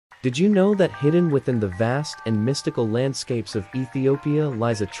Did you know that hidden within the vast and mystical landscapes of Ethiopia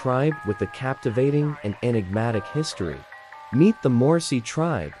lies a tribe with a captivating and enigmatic history? Meet the Mursi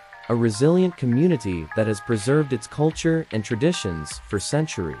tribe, a resilient community that has preserved its culture and traditions for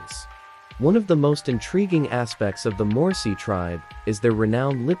centuries. One of the most intriguing aspects of the Mursi tribe is their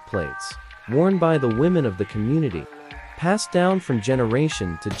renowned lip plates, worn by the women of the community. Passed down from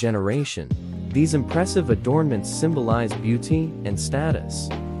generation to generation, these impressive adornments symbolize beauty and status.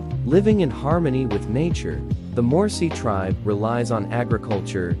 Living in harmony with nature, the Mursi tribe relies on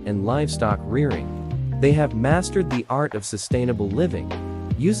agriculture and livestock rearing. They have mastered the art of sustainable living,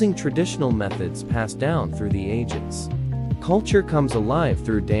 using traditional methods passed down through the ages. Culture comes alive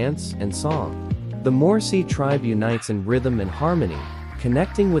through dance and song. The Mursi tribe unites in rhythm and harmony,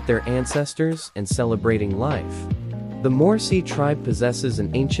 connecting with their ancestors and celebrating life. The Mursi tribe possesses an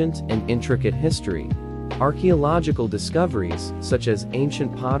ancient and intricate history. Archaeological discoveries, such as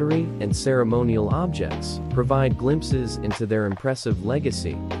ancient pottery and ceremonial objects, provide glimpses into their impressive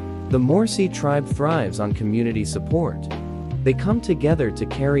legacy. The Mursi tribe thrives on community support. They come together to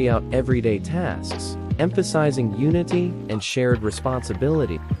carry out everyday tasks, emphasizing unity and shared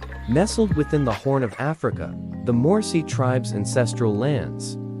responsibility. Nestled within the Horn of Africa, the Mursi tribe's ancestral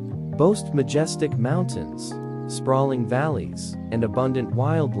lands boast majestic mountains, sprawling valleys, and abundant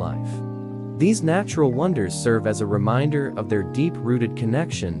wildlife. These natural wonders serve as a reminder of their deep-rooted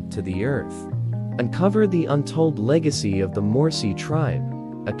connection to the earth. Uncover the untold legacy of the Mursi tribe,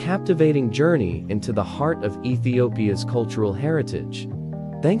 a captivating journey into the heart of Ethiopia's cultural heritage.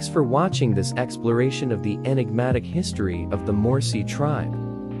 Thanks for watching this exploration of the enigmatic history of the Mursi tribe.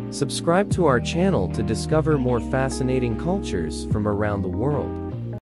 Subscribe to our channel to discover more fascinating cultures from around the world.